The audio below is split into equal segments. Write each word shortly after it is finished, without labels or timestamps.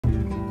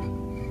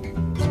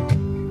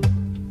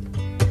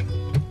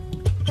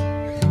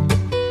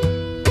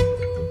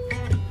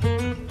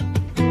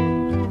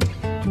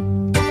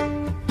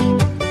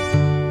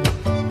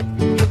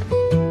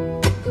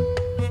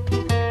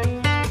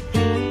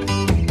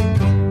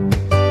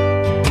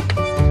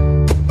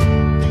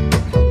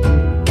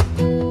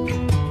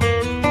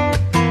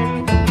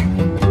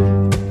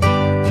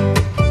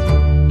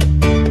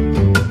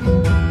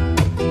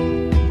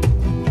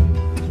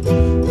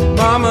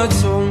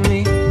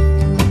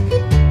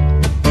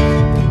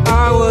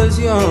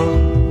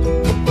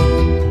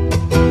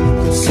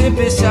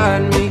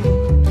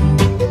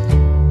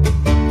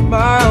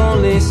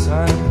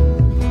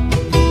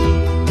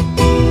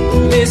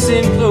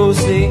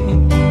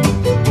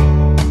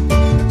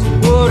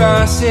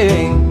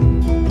say,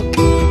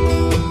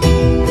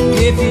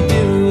 if you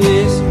do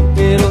this,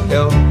 it'll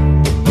help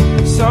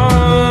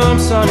some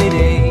sunny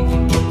day.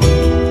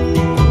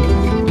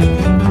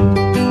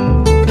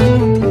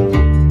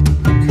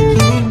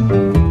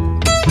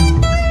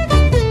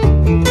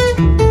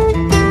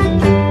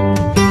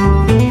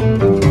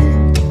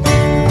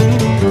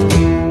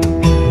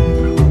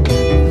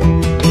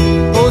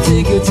 Oh,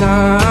 take your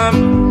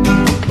time,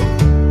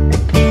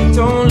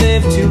 don't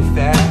live too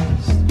fast.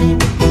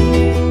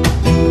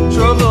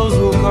 Troubles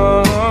will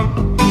come,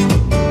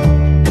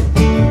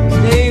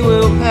 they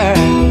will pass.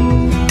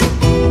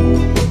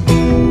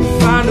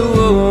 Find a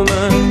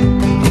woman,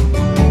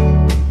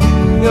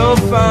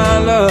 you'll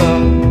find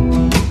love.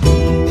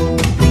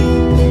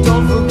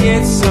 Don't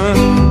forget, son,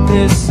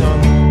 there's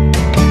some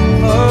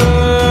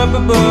up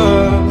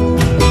above.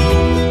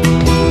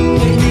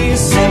 Be a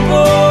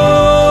simple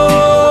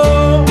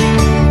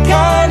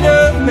kind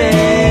of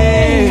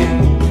man,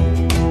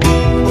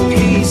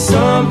 be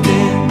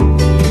something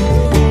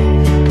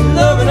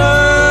love and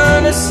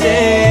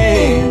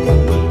understand.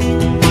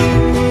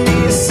 Be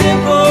a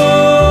simple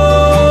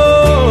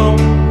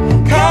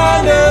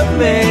kind of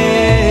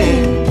man.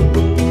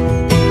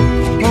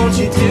 Won't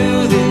you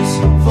do this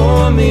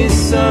for me,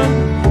 son,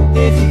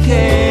 if you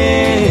can?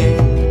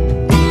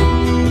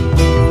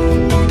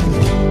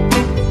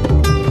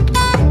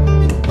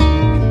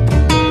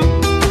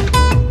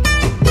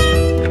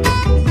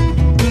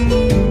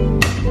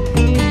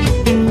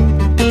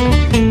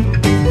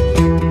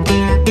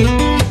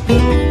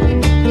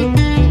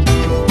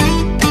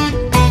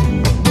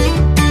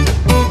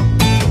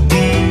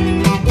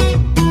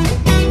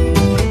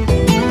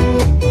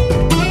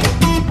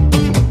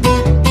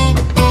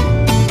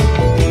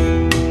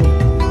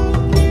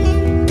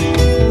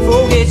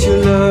 Forget your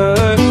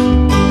love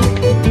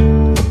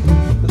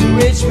for the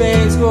rich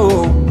man's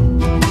gold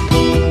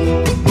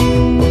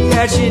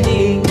that you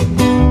need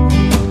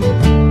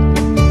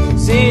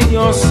is in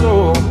your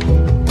soul.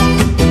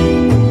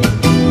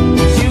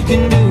 'Cause you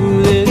can do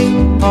this,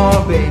 oh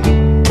baby,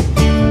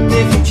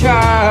 if you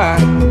try.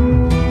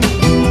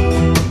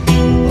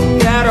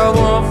 That I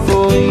want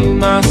for you,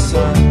 my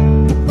son,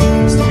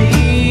 is to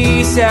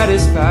be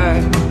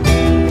satisfied.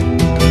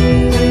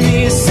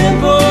 Be a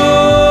simple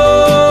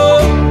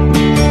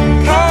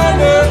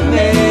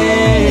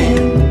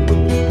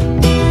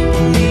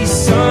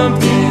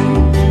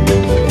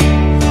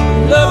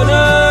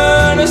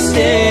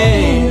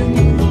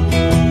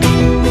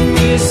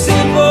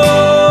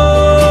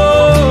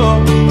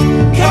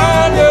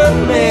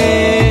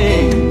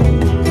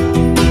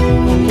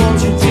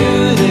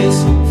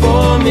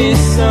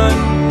son,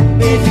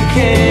 if you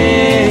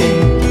can.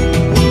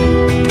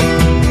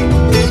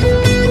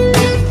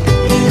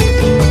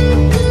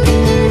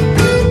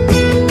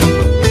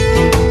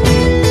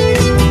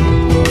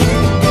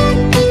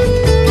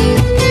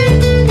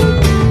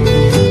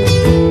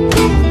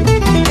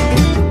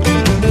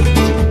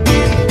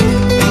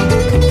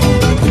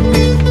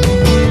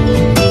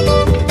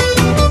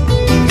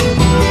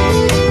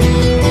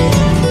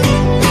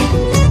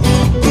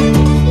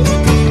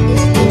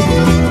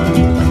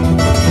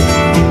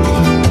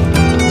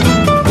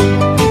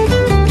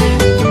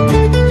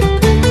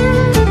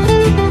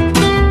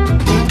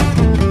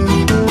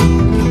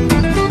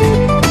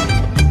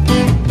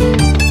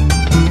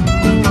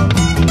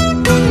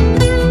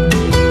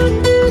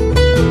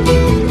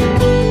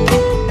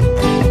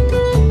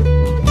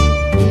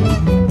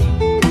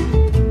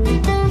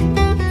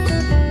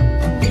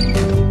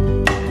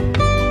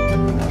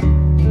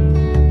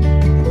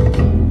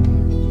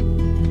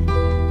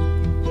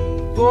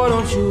 Boy,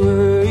 don't you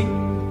worry,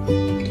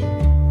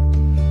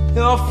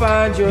 you'll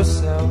find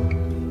yourself.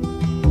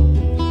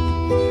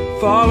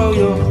 Follow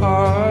your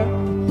heart,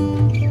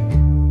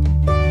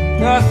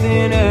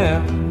 nothing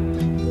else.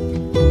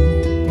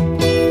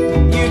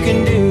 You can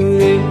do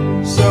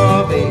this,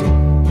 oh baby,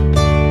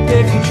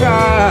 if you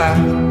try.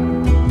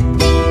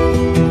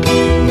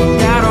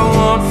 That I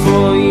want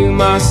for you,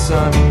 my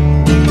son,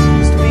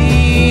 is to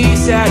be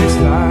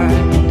satisfied.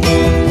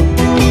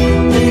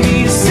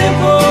 Be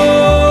simple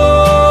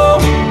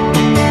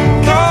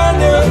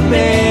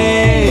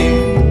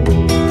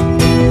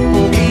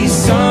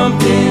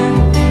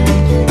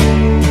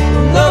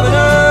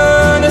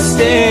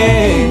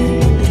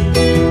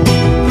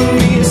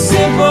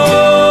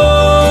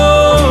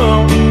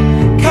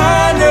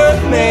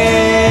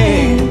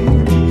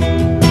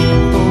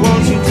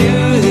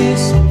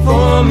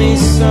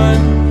son,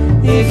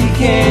 if you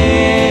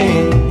can.